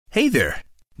Hey there.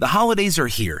 The holidays are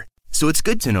here, so it's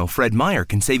good to know Fred Meyer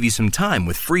can save you some time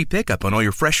with free pickup on all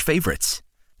your fresh favorites.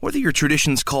 Whether your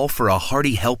traditions call for a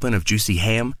hearty helping of juicy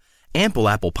ham, ample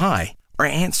apple pie, or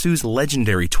Aunt Sue's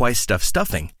legendary twice-stuffed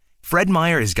stuffing, Fred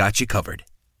Meyer has got you covered.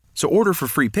 So order for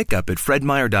free pickup at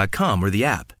fredmeyer.com or the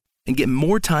app and get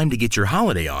more time to get your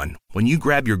holiday on when you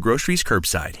grab your groceries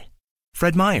curbside.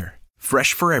 Fred Meyer,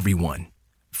 fresh for everyone.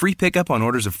 Free pickup on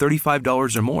orders of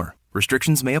 $35 or more.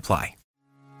 Restrictions may apply.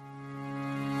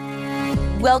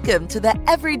 Welcome to the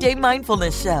Everyday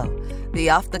Mindfulness Show, the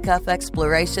off-the-cuff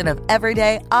exploration of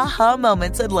everyday aha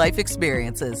moments and life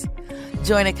experiences.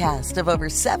 Join a cast of over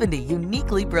 70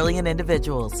 uniquely brilliant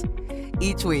individuals.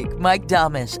 Each week, Mike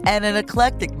Domish and an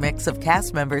eclectic mix of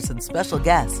cast members and special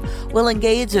guests will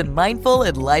engage in mindful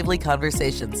and lively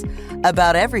conversations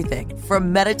about everything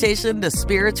from meditation to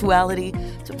spirituality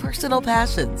to personal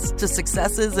passions to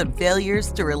successes and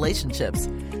failures to relationships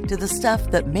to the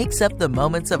stuff that makes up the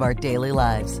moments of our daily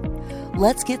lives.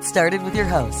 Let's get started with your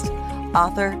host,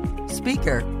 author,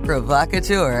 speaker,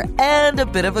 provocateur, and a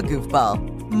bit of a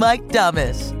goofball, Mike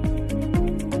Domish.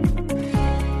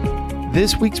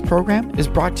 This week's program is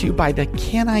brought to you by the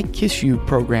Can I Kiss You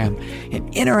program,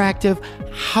 an interactive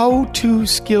how-to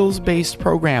skills-based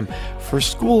program for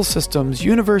school systems,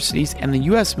 universities, and the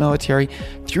U.S. military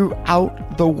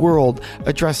throughout the world,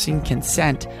 addressing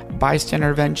consent, bystander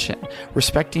intervention,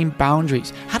 respecting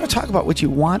boundaries, how to talk about what you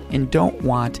want and don't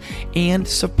want, and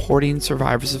supporting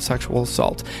survivors of sexual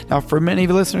assault. Now, for many of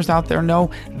you listeners out there know,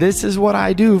 this is what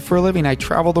I do for a living. I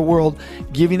travel the world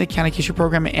giving the Can I Kiss You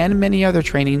program and many other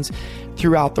trainings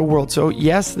throughout the world. So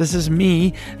yes, this is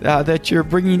me that you're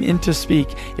bringing in to speak.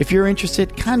 If you're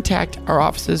interested, contact our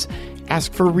offices.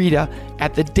 Ask for Rita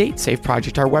at the Date Safe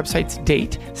Project. Our website's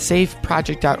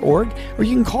datesafeproject.org, or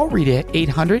you can call Rita at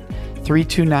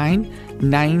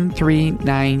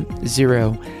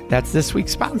 800-329-9390. That's this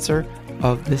week's sponsor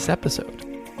of this episode.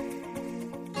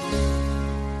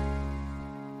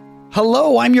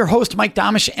 Hello, I'm your host, Mike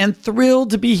Domish, and thrilled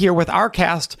to be here with our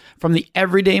cast from the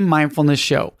Everyday Mindfulness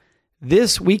Show.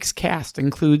 This week's cast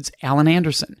includes Alan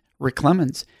Anderson, Rick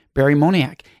Clemens, Barry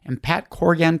Moniak, and Pat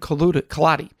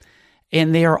Corrigan-Collati.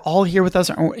 And they are all here with us,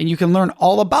 and you can learn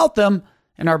all about them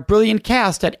and our brilliant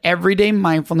cast at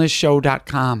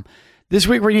everydaymindfulnessshow.com. This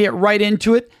week, we're going to get right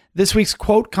into it. This week's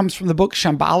quote comes from the book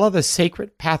Shambhala, The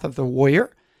Sacred Path of the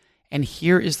Warrior. And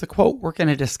here is the quote we're going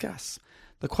to discuss.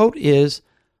 The quote is,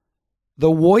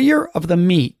 "The warrior of the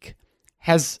meek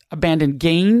has abandoned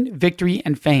gain, victory,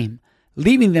 and fame,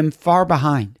 leaving them far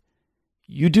behind.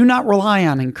 You do not rely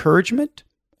on encouragement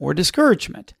or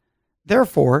discouragement.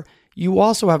 Therefore, you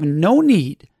also have no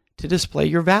need to display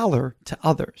your valor to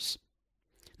others."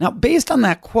 Now, based on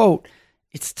that quote,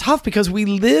 it's tough because we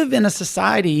live in a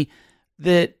society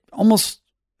that almost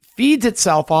feeds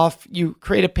itself off. You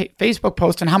create a Facebook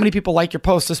post and how many people like your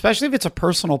post, especially if it's a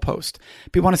personal post.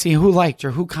 People want to see who liked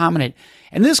or who commented.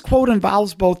 And this quote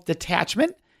involves both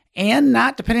detachment and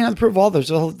not depending on the approval of others.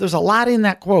 There's a lot in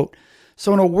that quote.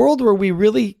 So in a world where we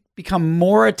really become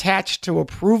more attached to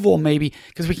approval, maybe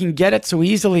because we can get it so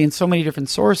easily in so many different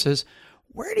sources,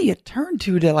 where do you turn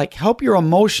to like help your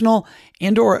emotional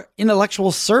and or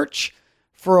intellectual search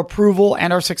for approval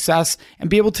and our success and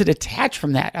be able to detach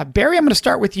from that? Barry, I'm going to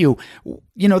start with you.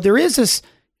 You know, there is this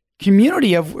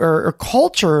community of or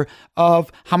culture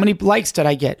of how many likes did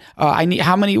I get?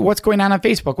 What's going on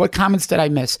Facebook? What comments did I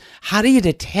miss? How do you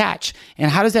detach? And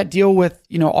how does that deal with,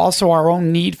 also our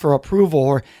own need for approval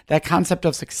or that concept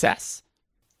of success?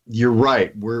 You're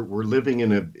right. We're living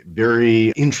in a very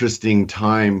interesting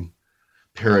time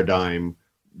paradigm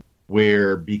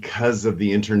where, because of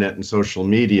the internet and social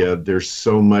media, there's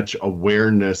so much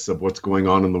awareness of what's going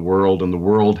on in the world, and the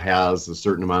world has a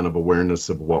certain amount of awareness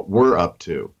of what we're up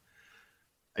to.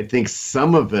 I think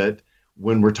some of it,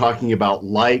 when we're talking about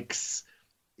likes,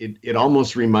 it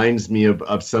almost reminds me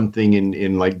of something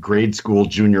in like grade school,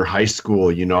 junior high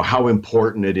school, how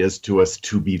important it is to us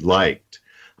to be liked.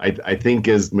 I think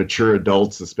as mature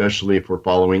adults, especially if we're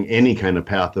following any kind of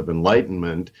path of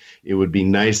enlightenment, it would be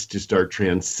nice to start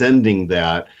transcending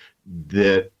that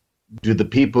do the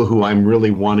people who I'm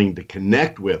really wanting to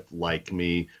connect with like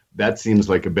me? That seems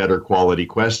like a better quality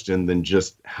question than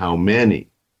just how many.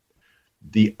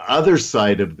 The other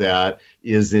side of that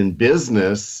is in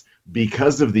business.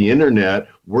 Because of the internet,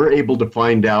 we're able to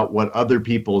find out what other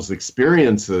people's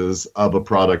experiences of a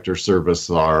product or service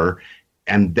are.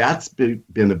 And that's been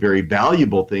a very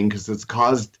valuable thing because it's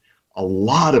caused a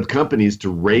lot of companies to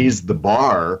raise the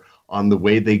bar on the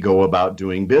way they go about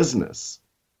doing business.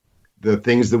 The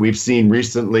things that we've seen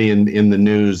recently in the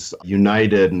news,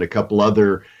 United and a couple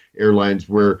other airlines,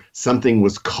 where something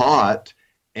was caught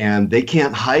And they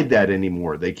can't hide that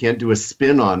anymore. They can't do a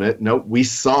spin on it. No, we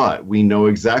saw it. We know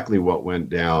exactly what went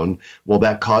down. Well,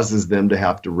 that causes them to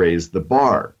have to raise the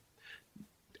bar.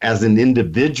 As an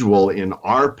individual in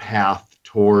our path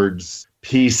towards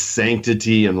peace,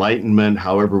 sanctity, enlightenment,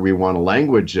 however we want to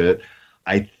language it,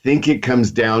 I think it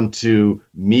comes down to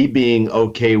me being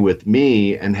okay with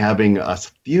me and having a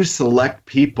few select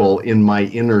people in my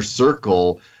inner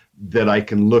circle that I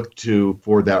can look to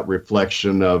for that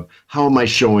reflection of how am I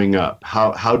showing up?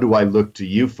 How do I look to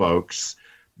you folks?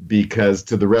 Because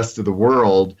to the rest of the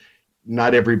world,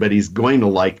 not everybody's going to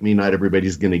like me, not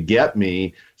everybody's going to get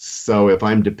me. So if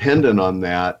I'm dependent on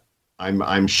that,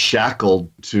 I'm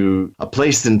shackled to a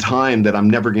place and time that I'm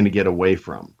never going to get away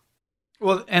from.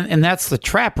 Well, and that's the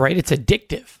trap, right? It's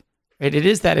addictive, right? It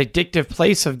is that addictive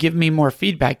place of give me more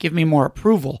feedback, give me more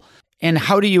approval. And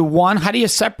how do you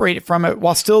separate it from it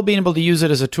while still being able to use it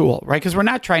as a tool, right? Because we're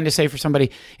not trying to say for somebody,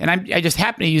 and I just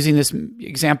happen to be using this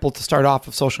example to start off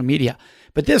of social media,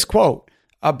 but this quote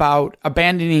about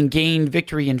abandoning gain,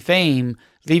 victory, and fame,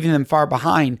 leaving them far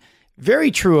behind, very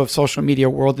true of social media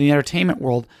world and the entertainment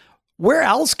world. Where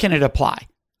else can it apply?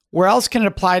 Where else can it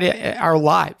apply to our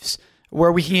lives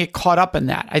where we can get caught up in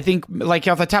that? I think, like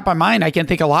off the top of my mind, I can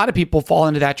think a lot of people fall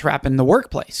into that trap in the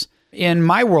workplace. In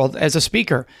my world as a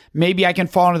speaker, maybe I can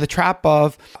fall into the trap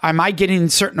of, am I getting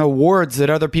certain awards that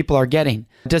other people are getting?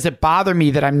 Does it bother me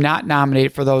that I'm not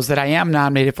nominated for those, that I am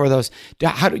nominated for those?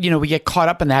 How do we get caught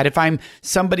up in that? If I'm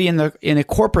somebody in a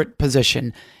corporate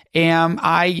position, am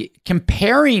I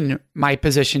comparing my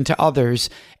position to others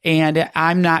and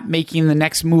I'm not making the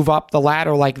next move up the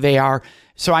ladder like they are?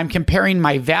 So I'm comparing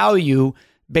my value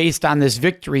based on this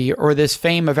victory or this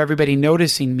fame of everybody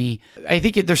noticing me. I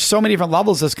think there's so many different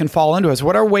levels this can fall into us.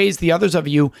 What are ways the others of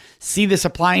you see this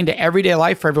applying to everyday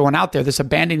life for everyone out there, this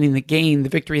abandoning the gain, the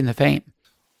victory, and the fame?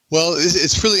 Well,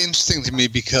 it's really interesting to me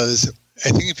because I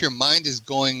think if your mind is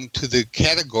going to the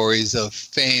categories of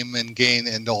fame and gain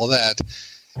and all that,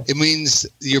 it means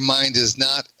your mind is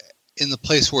not in the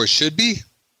place where it should be,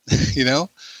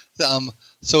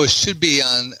 So it should be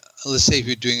on, let's say if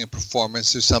you're doing a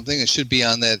performance or something, it should be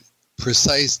on that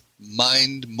precise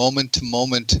mind,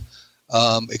 moment-to-moment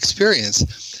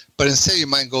experience. But instead your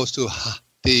mind goes to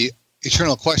the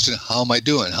eternal question, how am I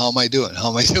doing? How am I doing?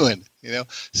 How am I doing?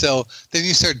 So then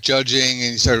you start judging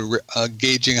and you start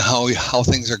gauging how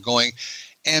things are going.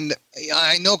 And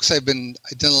I know because I've done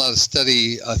a lot of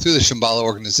study through the Shambhala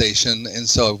organization, and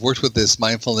so I've worked with this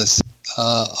mindfulness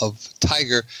of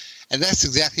Tiger, and that's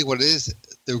exactly what it is.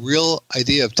 The real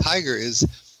idea of Tiger is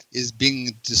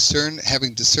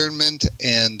having discernment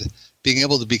and being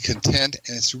able to be content,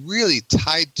 and it's really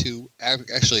tied to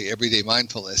actually everyday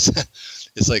mindfulness.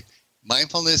 It's like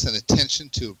mindfulness and attention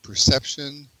to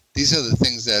perception. These are the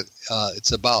things that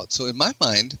it's about. So in my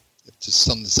mind, to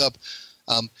sum this up,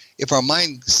 if our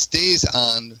mind stays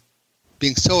on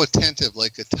being so attentive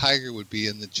like a tiger would be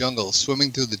in the jungle,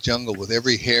 swimming through the jungle with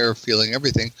every hair, feeling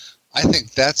everything, I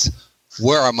think that's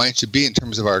where our mind should be in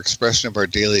terms of our expression of our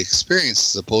daily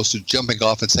experience, as opposed to jumping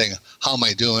off and saying, how am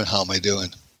I doing? How am I doing?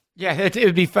 Yeah, it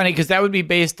would be funny because that would be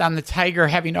based on the tiger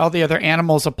having all the other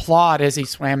animals applaud as he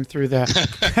swam through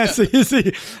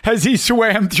as he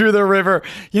swam through the river,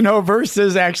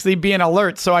 versus actually being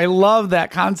alert. So I love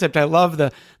that concept. I love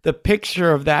the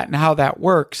picture of that and how that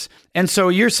works. And so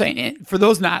you're saying, for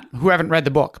those who haven't read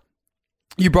the book,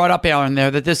 you brought up, Alan,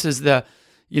 there that this is the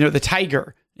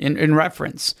tiger in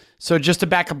reference. So just to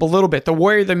back up a little bit, the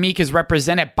warrior, the meek is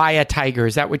represented by a tiger.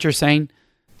 Is that what you're saying?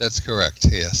 That's correct,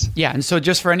 yes. Yeah, and so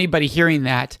just for anybody hearing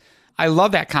that, I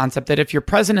love that concept that if you're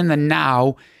present in the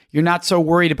now, you're not so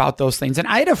worried about those things. And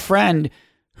I had a friend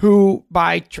who,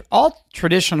 by all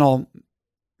traditional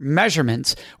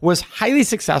measurements, was highly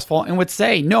successful and would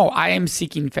say, no, I am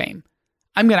seeking fame.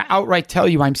 I'm going to outright tell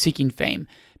you I'm seeking fame.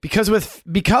 Because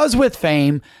with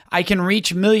fame, I can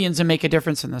reach millions and make a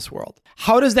difference in this world.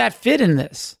 How does that fit in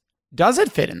this? Does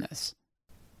it fit in this?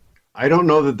 I don't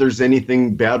know that there's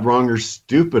anything bad, wrong, or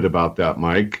stupid about that,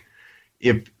 Mike.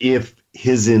 If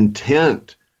his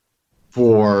intent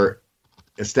for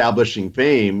establishing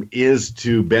fame is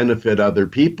to benefit other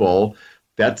people,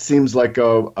 that seems like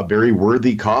a very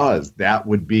worthy cause. That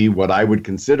would be what I would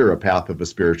consider a path of a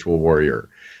spiritual warrior.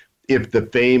 If the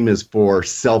fame is for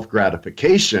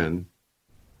self-gratification,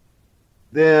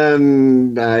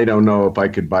 then I don't know if I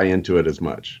could buy into it as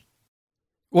much.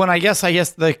 Well, I guess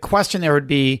the question there would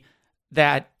be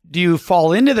that, do you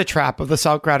fall into the trap of the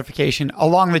self-gratification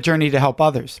along the journey to help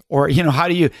others? Or, how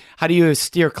do you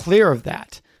steer clear of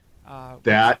that?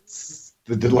 That's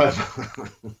the dilemma.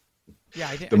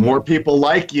 The more people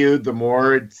like you, the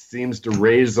more it seems to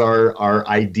raise our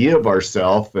idea of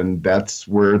ourselves, and that's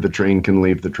where the train can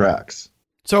leave the tracks.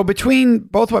 So between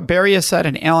both what Barry has said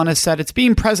and Alan has said, it's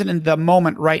being present in the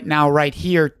moment right now, right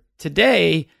here,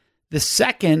 today, the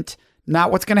second,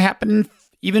 not what's going to happen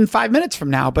even 5 minutes from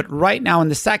now, but right now in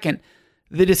the second,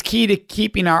 that is key to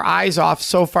keeping our eyes off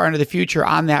so far into the future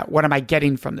on that. What am I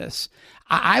getting from this?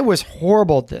 I was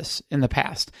horrible at this in the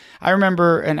past. I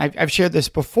remember, and I've shared this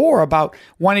before, about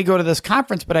wanting to go to this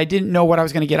conference, but I didn't know what I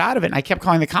was going to get out of it. And I kept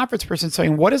calling the conference person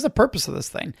saying, what is the purpose of this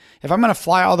thing? If I'm going to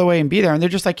fly all the way and be there, and they're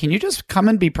just like, can you just come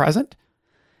and be present?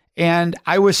 And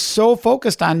I was so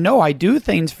focused on, no, I do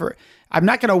things I'm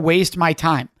not going to waste my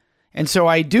time. And so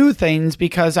I do things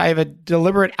because I have a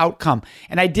deliberate outcome.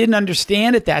 And I didn't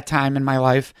understand at that time in my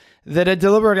life that a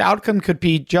deliberate outcome could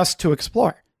be just to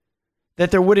explore.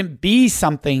 That there wouldn't be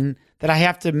something that I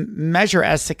have to measure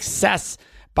as success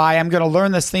by, I'm going to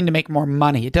learn this thing to make more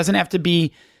money. It doesn't have to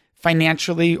be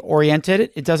financially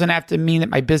oriented. It doesn't have to mean that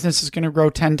my business is going to grow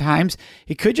 10 times.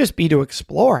 It could just be to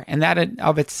explore. And that in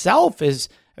of itself is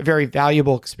a very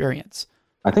valuable experience.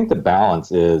 I think the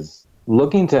balance is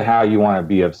looking to how you want to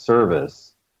be of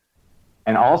service,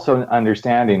 and also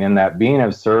understanding in that being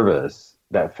of service,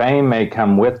 that fame may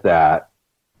come with that.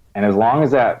 And as long as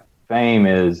that fame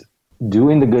is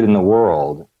doing the good in the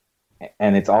world,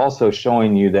 and it's also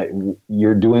showing you that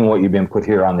you're doing what you've been put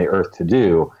here on the earth to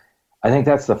do, I think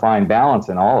that's the fine balance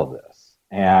in all of this.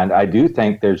 And I do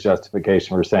think there's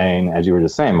justification for saying, as you were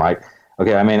just saying, Mike,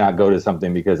 okay, I may not go to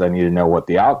something because I need to know what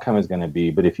the outcome is going to be,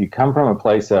 but if you come from a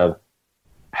place of,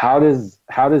 how does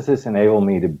this enable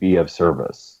me to be of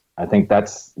service? I think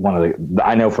that's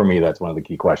I know for me, that's one of the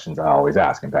key questions I always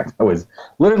ask. In fact, I was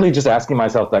literally just asking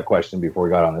myself that question before we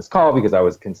got on this call, because I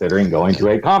was considering going to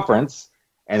a conference,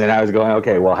 and then I was going,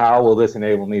 okay, well, how will this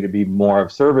enable me to be more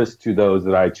of service to those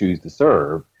that I choose to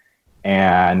serve?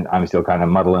 And I'm still kind of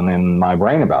muddling in my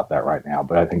brain about that right now.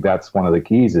 But I think that's one of the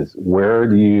keys, is where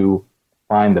do you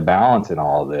find the balance in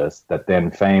all of this, that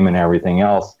then fame and everything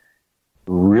else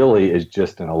really is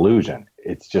just an illusion.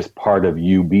 It's just part of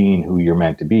you being who you're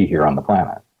meant to be here on the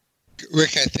planet.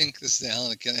 Rick, I think, this is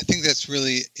Alan again, I think that's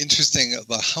really interesting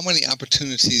about how many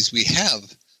opportunities we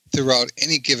have throughout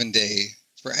any given day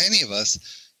for any of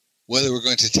us, whether we're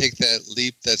going to take that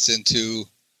leap that's into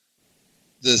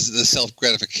the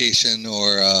self-gratification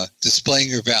or displaying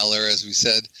your valor, as we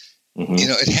said. Mm-hmm. You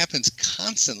know, it happens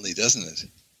constantly, doesn't it?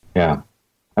 Yeah.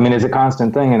 I mean, it's a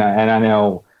constant thing, and I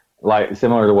know, like,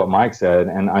 similar to what Mike said,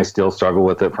 and I still struggle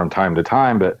with it from time to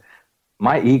time, but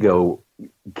my ego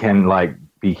can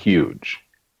be huge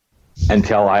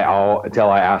until I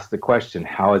ask the question,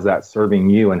 how is that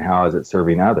serving you and how is it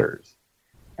serving others?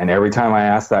 And every time I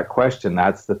ask that question,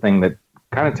 that's the thing that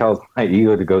kind of tells my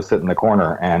ego to go sit in the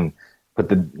corner and put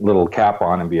the little cap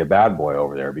on and be a bad boy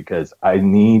over there, because I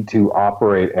need to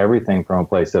operate everything from a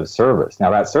place of service.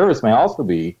 Now, that service may also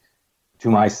be to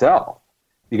myself,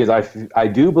 because I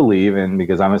do believe, and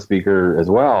because I'm a speaker as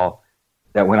well,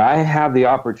 that when I have the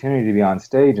opportunity to be on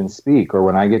stage and speak, or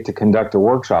when I get to conduct a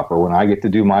workshop, or when I get to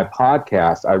do my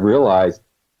podcast, I realize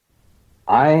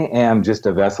I am just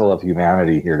a vessel of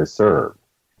humanity here to serve.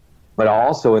 But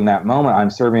also in that moment, I'm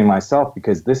serving myself,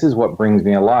 because this is what brings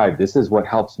me alive. This is what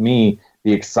helps me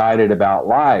be excited about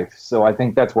life. So I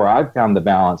think that's where I've found the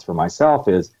balance for myself,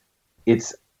 is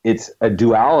it's a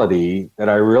duality that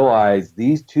I realize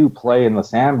these two play in the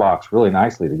sandbox really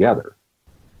nicely together.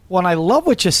 Well, and I love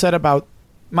what you said about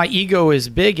my ego is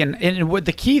big. And what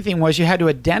the key thing was, you had to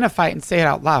identify it and say it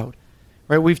out loud,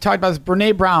 right? We've talked about this.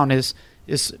 Brene Brown is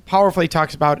powerfully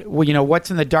talks about, well, you know,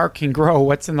 what's in the dark can grow,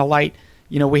 what's in the light,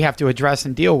 you know, we have to address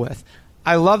and deal with.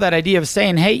 I love that idea of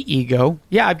saying, hey, ego,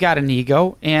 yeah, I've got an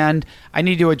ego, and I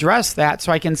need to address that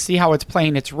so I can see how it's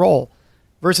playing its role.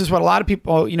 Versus what a lot of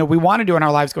people, you know, we want to do in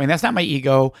our lives, going, that's not my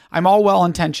ego. I'm all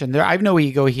well-intentioned. I have no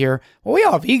ego here. Well, we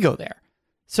all have ego there.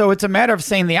 So it's a matter of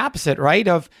saying the opposite, right?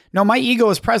 Of, no, my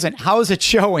ego is present. How is it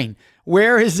showing?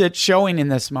 Where is it showing in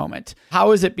this moment?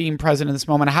 How is it being present in this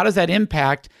moment? How does that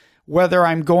impact whether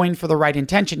I'm going for the right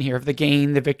intention here, of the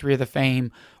gain, the victory, or the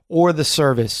fame, or the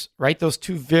service, right? Those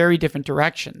two very different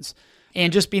directions.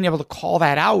 And just being able to call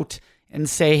that out and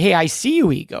say, hey, I see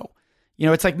you, ego. You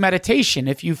know, it's like meditation.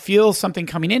 If you feel something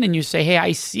coming in and you say, hey,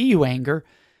 I see you, anger,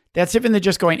 that's different than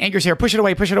just going, anger's here, push it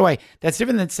away, push it away. That's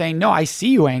different than saying, no, I see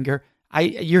you, anger.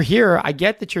 You're here. I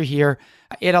get that you're here.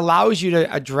 It allows you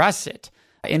to address it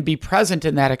and be present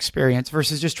in that experience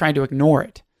versus just trying to ignore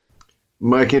it.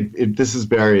 Mike, this is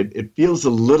Barry. It feels a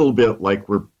little bit like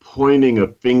we're pointing a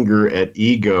finger at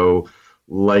ego,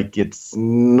 like it's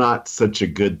not such a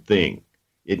good thing.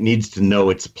 It needs to know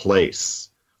its place.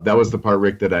 That was the part,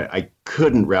 Rick, that I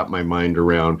couldn't wrap my mind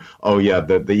around. Oh, yeah,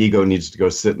 the ego needs to go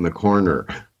sit in the corner.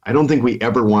 I don't think we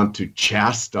ever want to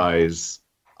chastise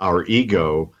our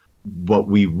ego. What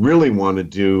we really want to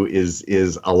do is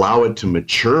allow it to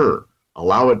mature,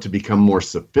 allow it to become more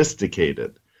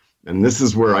sophisticated. And this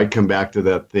is where I come back to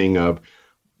that thing of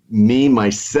me,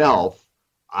 myself,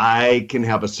 I can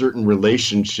have a certain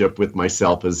relationship with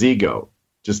myself as ego.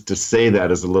 Just to say that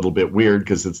is a little bit weird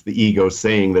because it's the ego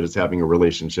saying that it's having a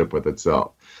relationship with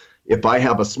itself. If I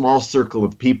have a small circle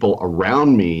of people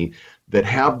around me that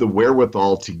have the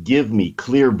wherewithal to give me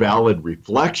clear, valid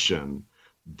reflection,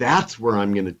 that's where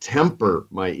I'm going to temper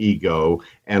my ego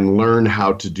and learn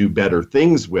how to do better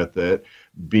things with it.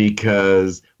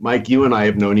 Because, Mike, you and I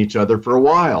have known each other for a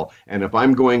while. And if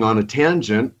I'm going on a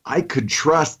tangent, I could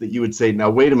trust that you would say,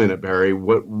 now, wait a minute, Barry,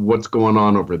 what's going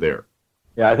on over there?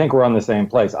 Yeah, I think we're on the same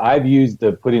place. I've used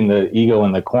putting the ego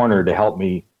in the corner to help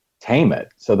me tame it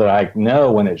so that I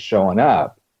know when it's showing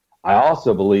up. I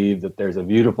also believe that there's a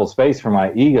beautiful space for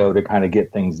my ego to kind of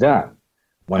get things done.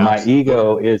 When Absolutely. My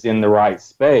ego is in the right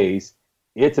space,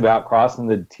 it's about crossing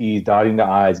the T's, dotting the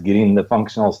I's, getting the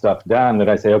functional stuff done that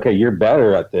I say, okay, you're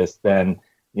better at this than,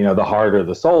 the heart or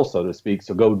the soul, so to speak.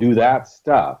 So go do that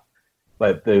stuff.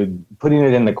 But the putting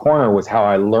it in the corner was how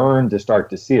I learned to start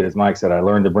to see it. As Mike said, I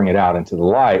learned to bring it out into the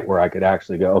light where I could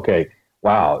actually go, okay,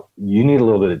 wow, you need a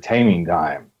little bit of taming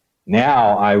time.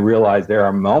 Now I realize there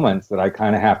are moments that I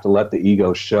kind of have to let the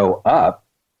ego show up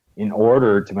in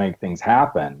order to make things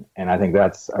happen. And I think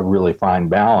that's a really fine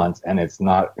balance. And it's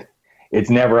never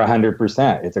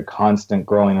 100%. It's a constant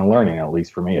growing and learning. At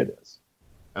least for me, it is.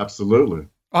 Absolutely.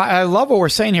 I love what we're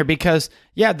saying here because,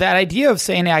 that idea of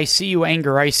saying, I see you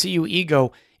anger, I see you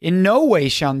ego, in no way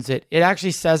shuns it. It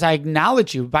actually says, I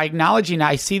acknowledge you. By acknowledging,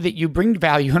 I see that you bring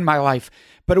value in my life,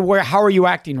 but how are you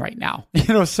acting right now?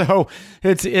 So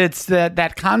it's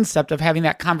that concept of having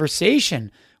that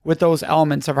conversation with those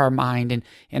elements of our mind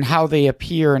and how they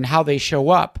appear and how they show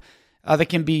up that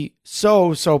can be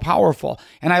so, so powerful.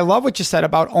 And I love what you said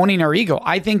about owning our ego.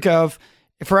 I think of,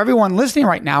 for everyone listening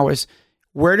right now, is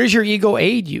where does your ego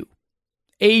aid you?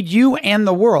 Aid you and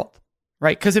the world,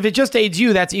 right? Because if it just aids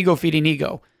you, that's ego feeding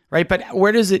ego, right? But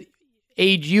where does it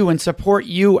aid you and support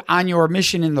you on your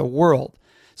mission in the world?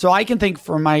 So I can think,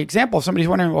 for my example, if somebody's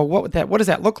wondering, well, what does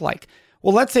that look like?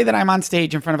 Well, let's say that I'm on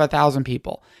stage in front of 1,000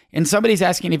 people and somebody's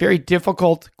asking a very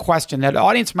difficult question that the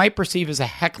audience might perceive as a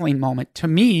heckling moment to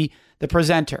me, the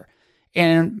presenter.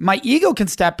 And my ego can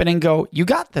step in and go, you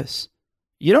got this.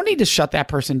 You don't need to shut that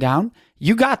person down.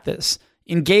 You got this.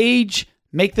 Engage,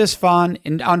 make this fun,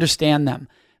 and understand them.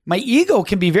 My ego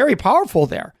can be very powerful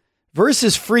there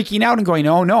versus freaking out and going,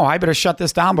 oh no, I better shut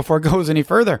this down before it goes any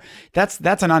further. That's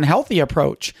an unhealthy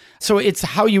approach. So it's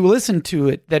how you listen to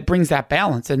it that brings that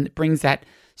balance and brings that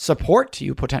support to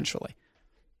you potentially.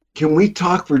 Can we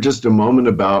talk for just a moment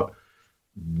about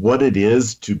what it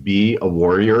is to be a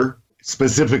warrior?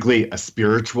 Specifically a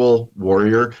spiritual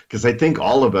warrior, because I think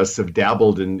all of us have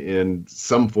dabbled in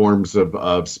some forms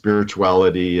of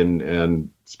spirituality and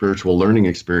spiritual learning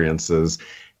experiences.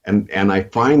 And I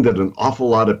find that an awful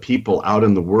lot of people out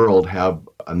in the world have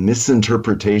a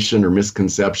misinterpretation or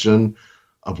misconception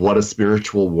of what a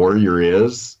spiritual warrior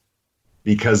is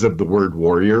because of the word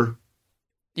warrior.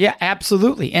 Yeah,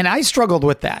 absolutely. And I struggled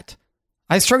with that.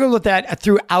 I struggled with that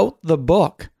throughout the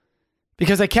book.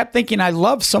 Because I kept thinking, I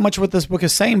love so much what this book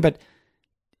is saying, but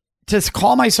to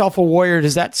call myself a warrior,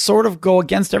 does that sort of go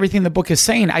against everything the book is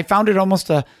saying? I found it almost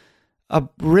a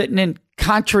written in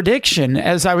contradiction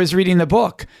as I was reading the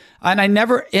book.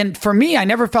 And for me, I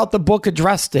never felt the book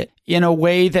addressed it in a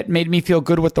way that made me feel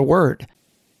good with the word.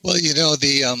 Well,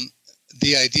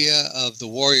 the idea of the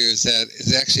warrior is that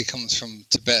it actually comes from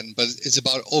Tibetan, but it's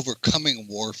about overcoming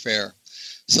warfare.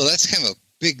 So that's kind of a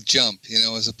big jump,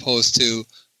 as opposed to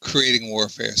creating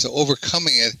warfare. So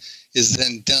overcoming it is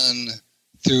then done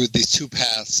through these two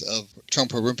paths of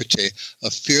Trungpa Rinpoche,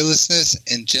 of fearlessness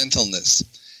and gentleness.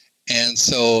 And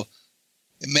so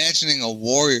imagining a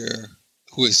warrior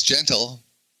who is gentle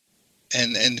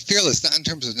and fearless, not in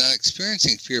terms of not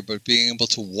experiencing fear, but being able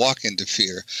to walk into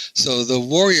fear. So the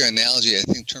warrior analogy, I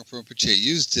think Trungpa Rinpoche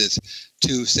used it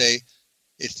to say,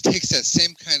 it takes that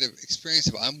same kind of experience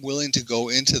of I'm willing to go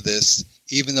into this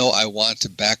even though I want to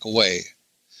back away.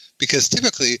 Because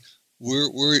typically,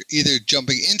 we're either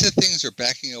jumping into things or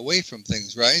backing away from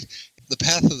things, right? The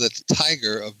path of the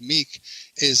tiger, of Meek,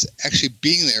 is actually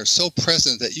being there so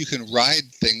present that you can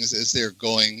ride things as they're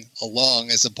going along,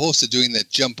 as opposed to doing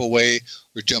that jump away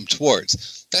or jump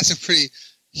towards. That's a pretty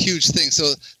huge thing.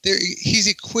 So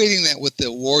he's equating that with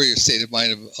the warrior state of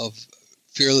mind of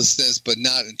fearlessness, but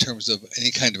not in terms of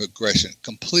any kind of aggression,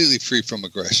 completely free from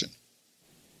aggression.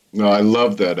 No, I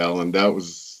love that, Alan. That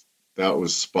was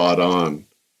spot on,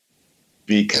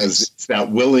 because it's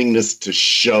that willingness to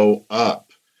show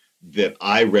up that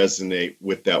I resonate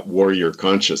with, that warrior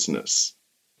consciousness.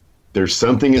 There's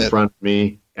something in front of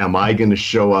me. Am I going to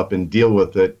show up and deal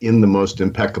with it in the most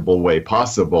impeccable way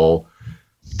possible?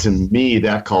 To me,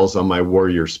 that calls on my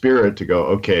warrior spirit to go,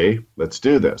 okay, let's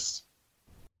do this.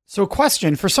 So, a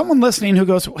question for someone listening who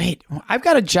goes, wait, I've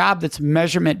got a job that's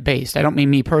measurement based. I don't mean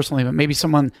me personally, but maybe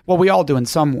someone, well, we all do in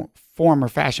some form or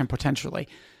fashion potentially.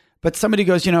 But somebody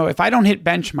goes, if I don't hit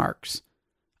benchmarks,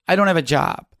 I don't have a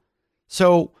job.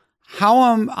 So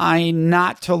how am I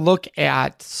not to look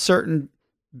at certain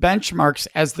benchmarks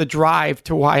as the drive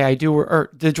to why I do, or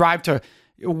the drive to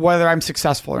whether I'm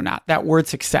successful or not? That word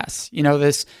success,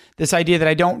 this idea that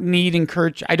I don't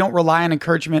rely on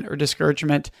encouragement or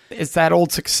discouragement. It's that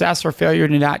old success or failure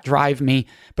to not drive me.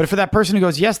 But for that person who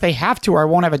goes, yes, they have to, or I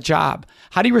won't have a job.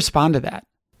 How do you respond to that?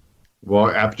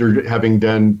 Well, after having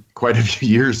done quite a few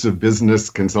years of business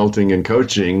consulting and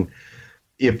coaching,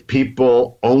 if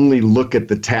people only look at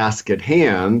the task at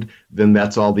hand, then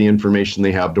that's all the information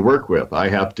they have to work with. I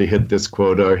have to hit this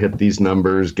quota, hit these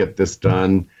numbers, get this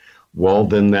done. Well,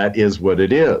 then that is what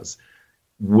it is.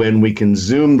 When we can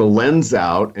zoom the lens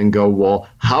out and go, well,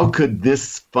 how could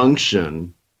this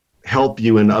function help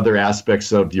you in other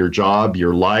aspects of your job,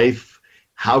 your life?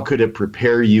 How could it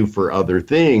prepare you for other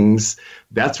things?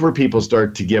 That's where people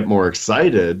start to get more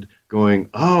excited, going,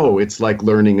 oh, it's like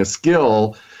learning a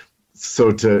skill.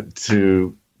 So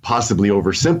to possibly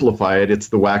oversimplify it, it's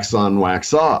the wax on,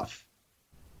 wax off.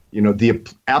 The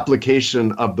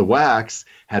application of the wax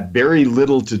had very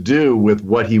little to do with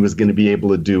what he was going to be able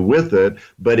to do with it,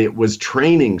 but it was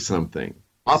training something.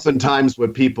 Oftentimes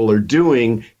what people are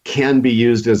doing can be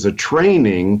used as a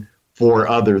training for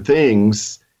other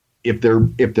things if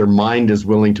their mind is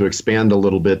willing to expand a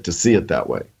little bit to see it that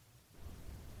way.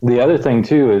 The other thing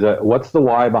too is what's the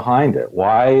why behind it?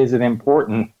 Why is it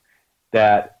important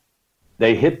that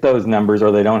they hit those numbers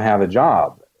or they don't have a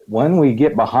job? When we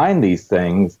get behind these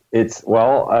things, it's,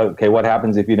 okay, what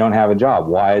happens if you don't have a job?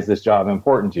 Why is this job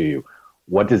important to you?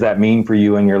 What does that mean for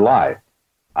you in your life?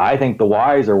 I think the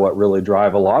whys are what really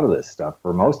drive a lot of this stuff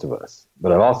for most of us.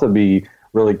 But I'd also be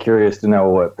really curious to know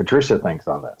what Patricia thinks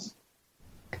on this.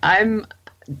 I'm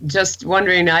just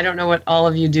wondering, I don't know what all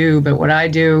of you do, but what I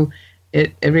do,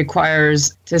 it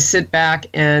requires to sit back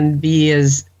and be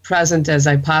as present as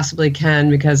I possibly can,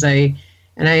 because I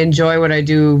enjoy what I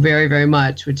do very, very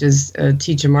much, which is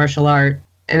teach a martial art.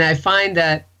 And I find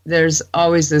that there's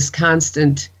always this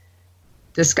constant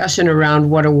discussion around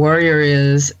what a warrior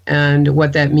is and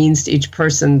what that means to each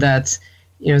person that's,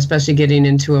 especially getting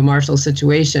into a martial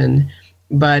situation.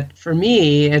 But for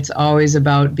me, it's always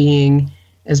about being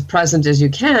as present as you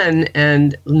can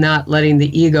and not letting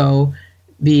the ego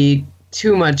be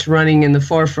too much running in the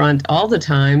forefront all the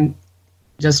time,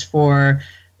 just for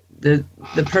the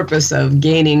purpose of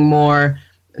gaining more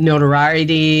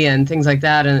notoriety and things like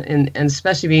that. And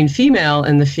especially being female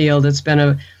in the field, it's been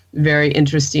a very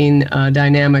interesting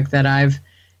dynamic that I've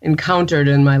encountered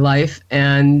in my life,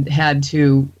 and had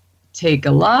to take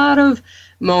a lot of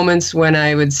moments when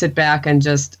I would sit back and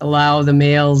just allow the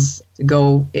males to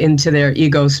go into their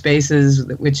ego spaces,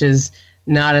 which is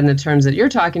not in the terms that you're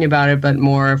talking about it, but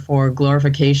more for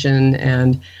glorification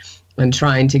and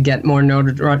trying to get more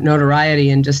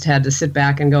notoriety, and just had to sit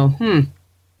back and go,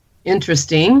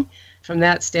 interesting. From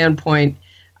that standpoint,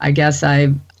 I guess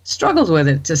I've struggled with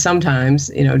it to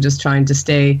sometimes, just trying to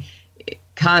stay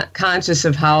conscious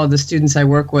of how the students I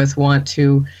work with want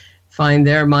to find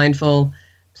their mindful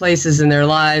places in their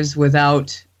lives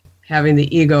without having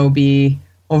the ego be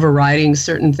overriding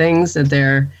certain things that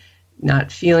they're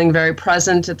not feeling very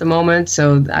present at the moment.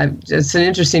 So it's an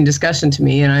interesting discussion to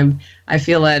me, and I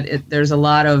feel that there's a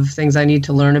lot of things I need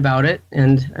to learn about it,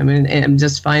 and I'm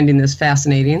just finding this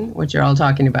fascinating, what you're all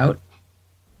talking about.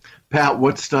 Pat,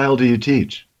 what style do you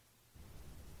teach?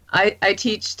 I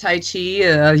teach Tai Chi,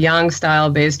 a Yang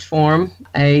style-based form.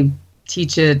 I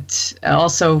teach it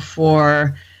also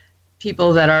for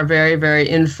people that are very, very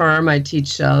infirm. I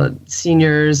teach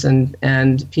seniors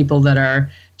and people that are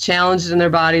challenged in their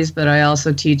bodies, but I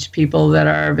also teach people that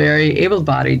are very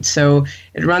able-bodied. So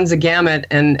it runs a gamut,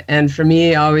 and for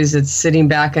me, always it's sitting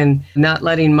back and not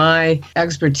letting my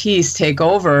expertise take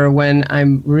over when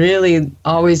I'm really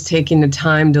always taking the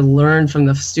time to learn from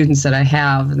the students that I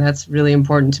have, and that's really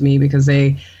important to me because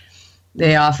they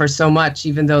offer so much,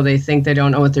 even though they think they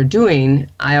don't know what they're doing.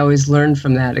 I always learn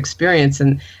from that experience,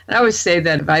 and I always say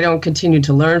that if I don't continue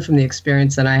to learn from the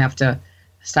experience, then I have to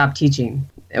stop teaching.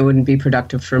 it wouldn't be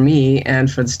productive for me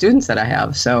and for the students that I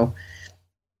have. So,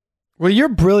 well, you're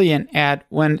brilliant at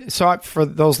for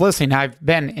those listening, I've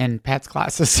been in Pat's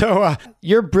classes. So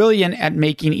you're brilliant at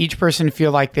making each person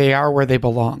feel like they are where they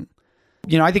belong.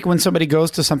 I think when somebody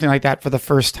goes to something like that for the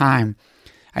first time,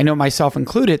 I know myself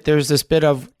included, there's this bit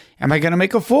of, am I going to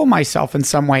make a fool of myself in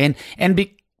some way?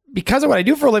 Because of what I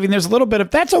do for a living, there's a little bit of,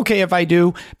 that's okay if I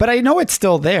do, but I know it's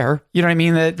still there. You know what I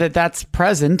mean? That's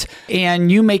present. And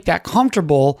you make that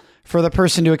comfortable for the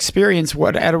person to experience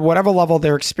at whatever level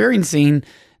they're experiencing,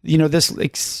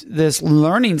 this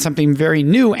learning something very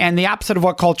new and the opposite of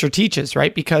what culture teaches,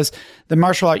 right? Because the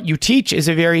martial art you teach is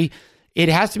it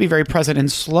has to be very present and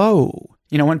slow.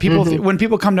 When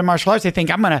people come to martial arts, they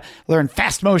think, I'm going to learn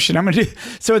fast motion.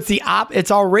 So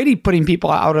it's already putting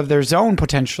people out of their zone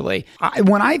potentially.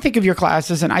 When I think of your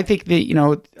classes, and I think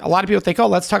that, a lot of people think, oh,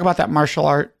 let's talk about that martial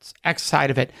arts X side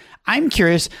of it. I'm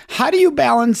curious, how do you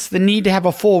balance the need to have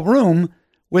a full room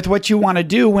with what you want to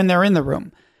do when they're in the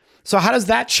room? So how does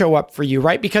that show up for you,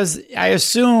 right? Because I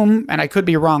assume, and I could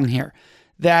be wrong here,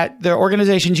 that the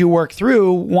organizations you work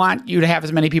through want you to have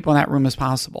as many people in that room as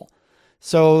possible.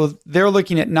 So they're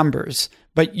looking at numbers,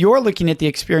 but you're looking at the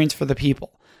experience for the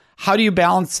people. How do you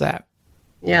balance that?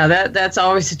 Yeah, that's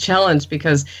always a challenge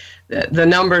because the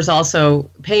numbers also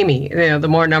pay me. The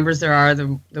more numbers there are,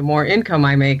 the more income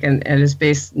I make, and it's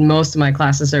based. Most of my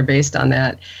classes are based on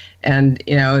that, and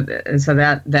so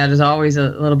that is always a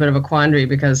little bit of a quandary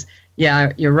because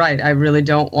yeah, you're right. I really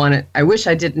don't want it. I wish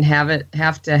I didn't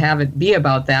have to have it be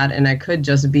about that, and I could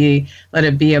just let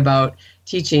it be about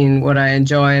teaching what I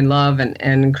enjoy and love and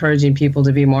encouraging people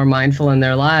to be more mindful in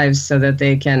their lives so that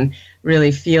they can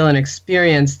really feel and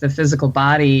experience the physical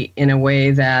body in a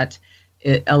way that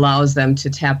it allows them to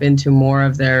tap into more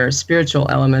of their spiritual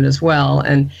element as well.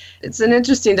 And it's an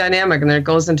interesting dynamic, and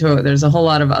there's a whole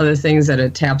lot of other things that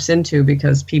it taps into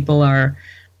because people are,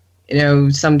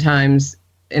 sometimes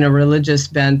in a religious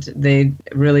bent, they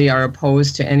really are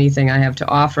opposed to anything I have to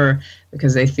offer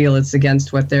because they feel it's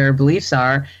against what their beliefs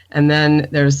are. And then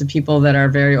there's the people that are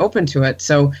very open to it.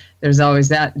 So there's always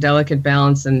that delicate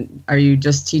balance. And are you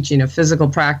just teaching a physical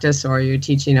practice, or are you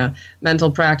teaching a mental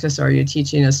practice, or are you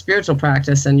teaching a spiritual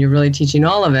practice? And you're really teaching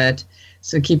all of it.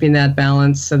 So keeping that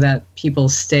balance so that people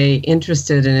stay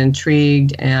interested and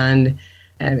intrigued. And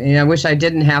I wish I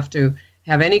didn't have to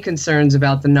have any concerns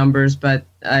about the numbers, but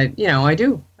I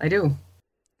do.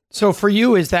 So for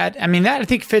you, is that I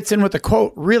think fits in with the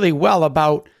quote really well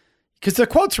about, because the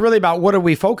quote's really about what are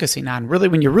we focusing on, really,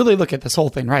 when you really look at this whole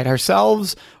thing, right?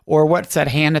 Ourselves or what's at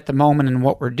hand at the moment and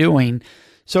what we're doing.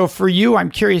 So for you,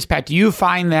 I'm curious, Pat, do you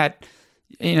find that,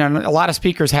 a lot of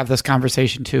speakers have this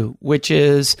conversation too, which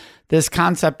is this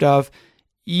concept of,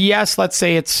 yes, let's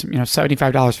say it's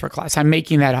 $75 for a class. I'm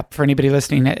making that up for anybody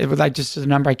listening. It was like just a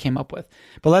number I came up with.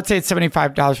 But let's say it's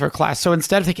 $75 for a class. So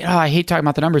instead of thinking, I hate talking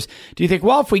about the numbers, do you think,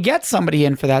 well, if we get somebody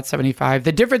in for that $75,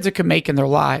 the difference it could make in their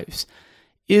lives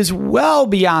is well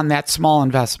beyond that small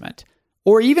investment.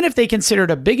 Or even if they consider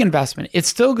it a big investment, it's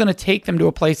still going to take them to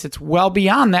a place that's well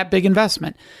beyond that big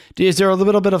investment. Is there a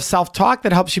little bit of self-talk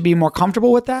that helps you be more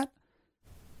comfortable with that?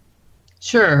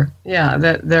 Sure. Yeah,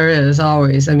 there is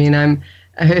always.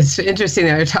 It's interesting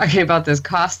that you're talking about this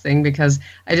cost thing because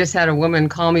I just had a woman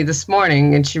call me this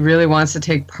morning and she really wants to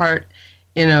take part.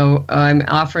 I'm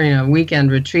offering a weekend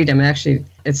retreat.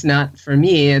 It's not for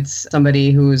me. It's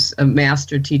somebody who's a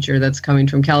master teacher that's coming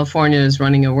from California, is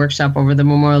running a workshop over the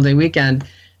Memorial Day weekend.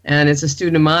 And it's a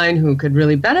student of mine who could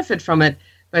really benefit from it,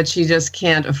 but she just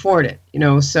can't afford it.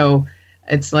 So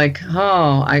it's like,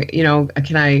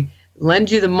 can I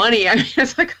lend you the money?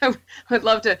 It's like I would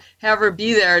love to have her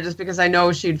be there just because I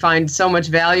know she'd find so much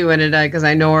value in it because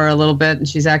I know her a little bit and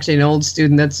she's actually an old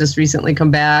student that's just recently come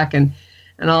back and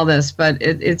all this. But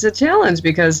it's a challenge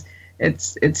because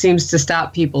it seems to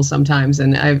stop people sometimes,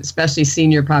 and especially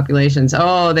senior populations.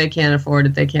 Oh, they can't afford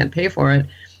it. They can't pay for it.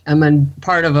 I'm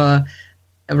part of a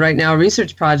right now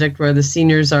research project where the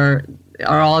seniors are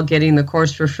all getting the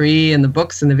course for free and the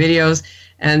books and the videos,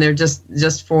 and they're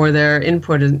just for their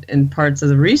input in parts of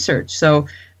the research. So,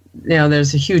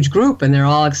 there's a huge group and they're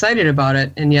all excited about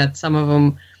it, and yet some of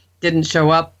them didn't show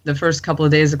up the first couple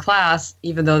of days of class,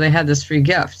 even though they had this free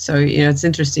gift. So, it's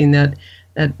interesting that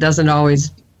doesn't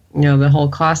always, the whole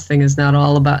cost thing is not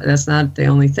all about, that's not the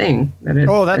only thing.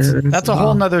 That's a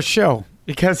whole nother show.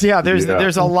 Because,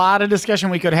 there's a lot of discussion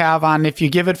we could have on if you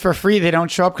give it for free, they don't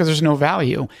show up because there's no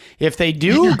value. If they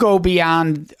do go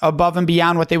above and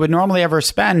beyond what they would normally ever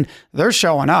spend, they're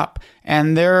showing up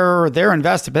and they're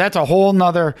invested. But that's a whole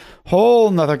nother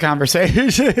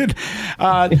conversation.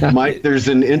 Mike, there's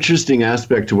an interesting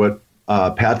aspect to what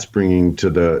Pat's bringing to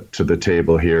the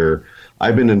table here.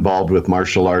 I've been involved with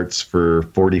martial arts for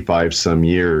 45 some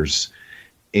years.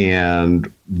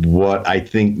 And what I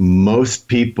think most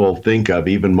people think of,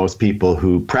 even most people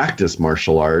who practice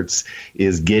martial arts,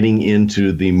 is getting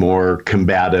into the more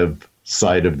combative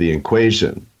side of the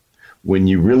equation. When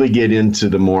you really get into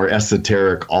the more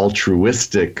esoteric,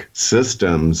 altruistic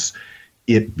systems,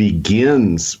 it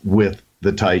begins with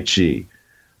the Tai Chi.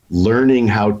 Learning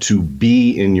how to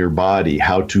be in your body,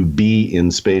 how to be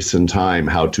in space and time,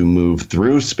 how to move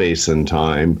through space and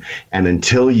time. And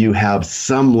until you have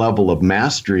some level of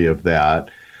mastery of that,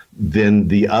 then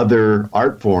the other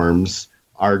art forms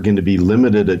are going to be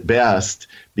limited at best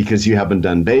because you haven't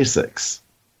done basics.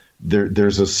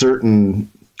 There's a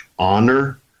certain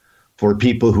honor for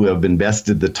people who have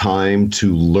invested the time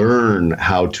to learn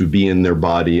how to be in their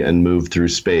body and move through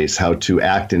space, how to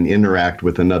act and interact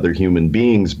with another human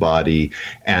being's body,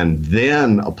 and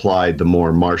then apply the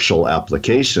more martial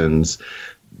applications.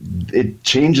 It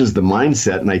changes the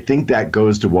mindset, and I think that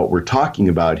goes to what we're talking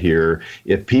about here.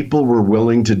 If people were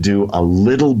willing to do a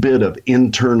little bit of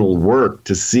internal work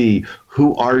to see,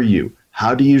 who are you?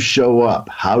 How do you show up?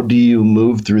 How do you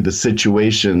move through the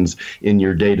situations in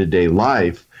your day-to-day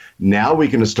life? Now we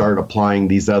can start applying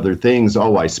these other things.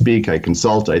 Oh, I speak, I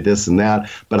consult, I this and that,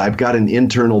 but I've got an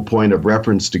internal point of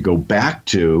reference to go back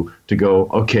to go,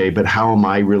 okay, but how am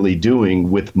I really doing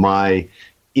with my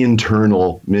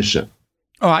internal mission?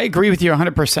 Oh, I agree with you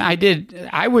 100%.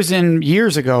 I was in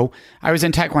years ago, I was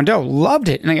in Taekwondo, loved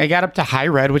it. And I got up to high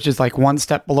red, which is like one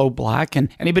step below black. And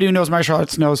anybody who knows martial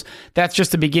arts knows that's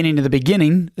just the beginning of the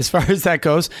beginning as far as that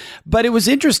goes. But it was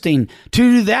interesting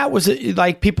to do that was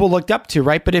like people looked up to,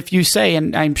 right? But if you say,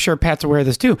 and I'm sure Pat's aware of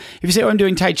this too, if you say, oh, I'm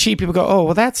doing Tai Chi, people go, oh,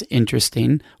 well, that's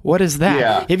interesting. What is that?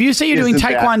 Yeah. If you say you're doing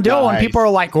Taekwondo and people are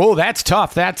like, oh, that's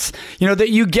tough. That's, that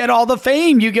you get all the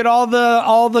fame, you get all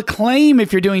the claim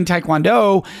if you're doing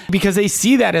Taekwondo, because they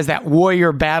see that as that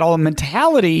warrior battle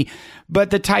mentality. But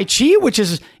the Tai Chi, which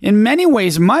is in many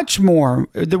ways much more,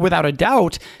 without a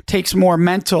doubt, takes more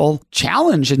mental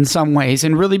challenge in some ways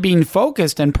and really being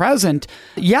focused and present.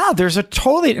 Yeah, there's a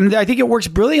totally, and I think it works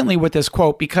brilliantly with this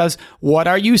quote, because what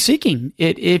are you seeking?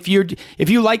 If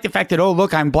you like the fact that, oh,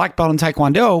 look, I'm black belt in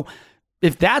Taekwondo,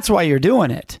 if that's why you're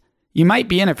doing it, you might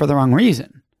be in it for the wrong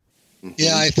reason.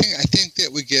 Yeah, I think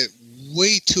that we get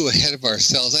way too ahead of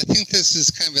ourselves. I think this is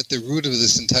kind of at the root of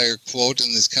this entire quote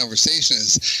and this conversation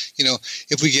is,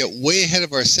 if we get way ahead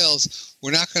of ourselves,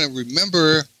 we're not going to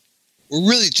remember, we're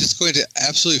really just going to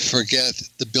absolutely forget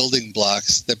the building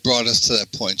blocks that brought us to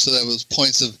that point. So that was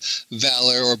points of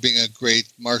valor or being a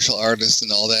great martial artist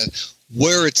and all that.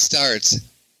 Where it starts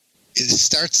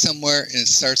somewhere, and it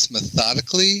starts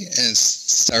methodically, and it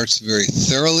starts very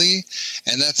thoroughly.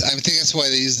 And I think that's why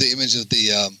they use the image of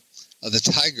the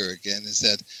tiger again, is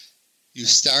that you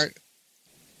start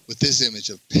with this image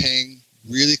of paying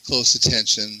really close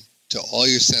attention to all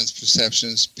your sense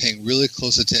perceptions, paying really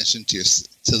close attention to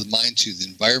the mind, to the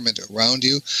environment around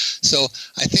you. So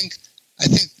I think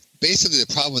basically the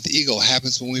problem with the ego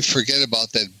happens when we forget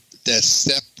about that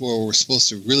step where we're supposed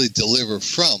to really deliver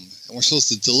from. And we're supposed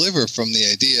to deliver from the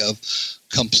idea of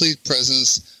complete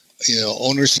presence,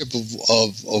 ownership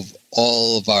of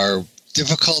all of our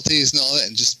difficulties and all that,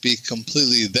 and just be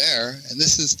completely there. And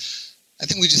I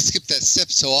think we just skip that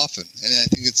step so often, and I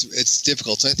think it's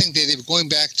difficult. So I think the idea of going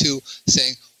back to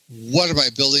saying, what are my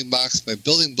building blocks? My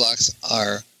building blocks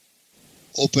are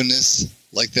openness,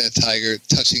 like that tiger,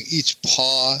 touching each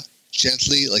paw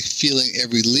gently, like feeling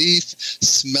every leaf,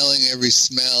 smelling every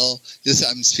smell.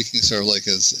 I'm speaking sort of like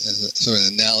as a sort of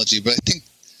an analogy, but I think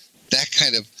that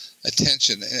kind of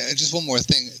attention. And just one more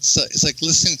thing, it's like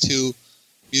listening to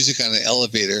music on an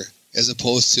elevator as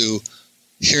opposed to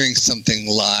hearing something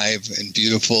live and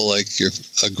beautiful like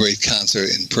a great concert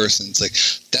in person. It's like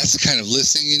that's the kind of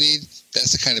listening you need.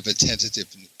 That's the kind of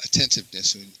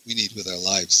attentiveness we need with our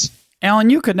lives.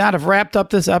 Alan, you could not have wrapped up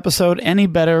this episode any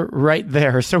better right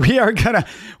there. So we're gonna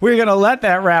let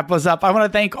that wrap us up. I want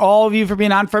to thank all of you for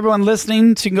being on. For everyone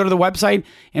listening, so you can go to the website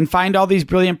and find all these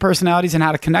brilliant personalities and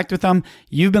how to connect with them.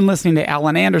 You've been listening to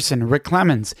Alan Anderson, Rick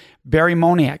Clemens, Barry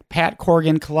Moniak, Pat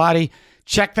Corrigan-Colati.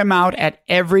 Check them out at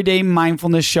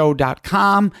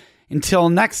everydaymindfulnessshow.com. Until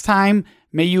next time,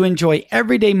 may you enjoy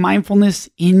everyday mindfulness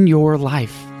in your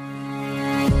life.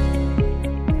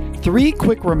 3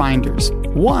 quick reminders.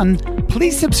 1,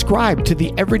 please subscribe to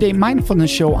the Everyday Mindfulness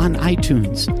Show on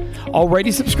iTunes. Already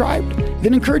subscribed?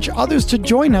 Then encourage others to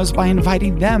join us by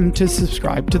inviting them to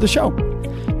subscribe to the show.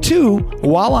 2,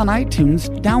 while on iTunes,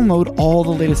 download all the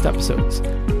latest episodes.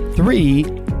 3,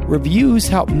 Reviews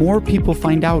help more people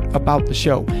find out about the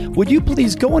show. Would you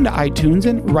please go into iTunes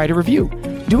and write a review?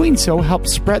 Doing so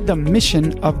helps spread the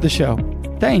mission of the show.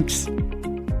 Thanks.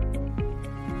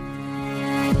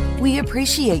 We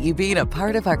appreciate you being a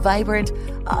part of our vibrant,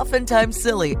 oftentimes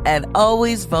silly, and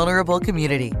always vulnerable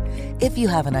community. If you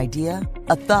have an idea,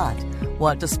 a thought,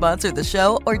 want to sponsor the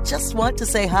show, or just want to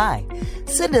say hi,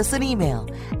 send us an email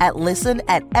at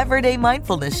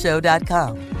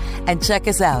listen@everydaymindfulnessshow.com and check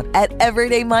us out at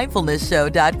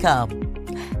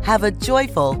everydaymindfulnessshow.com. Have a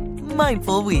joyful,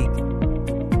 mindful week.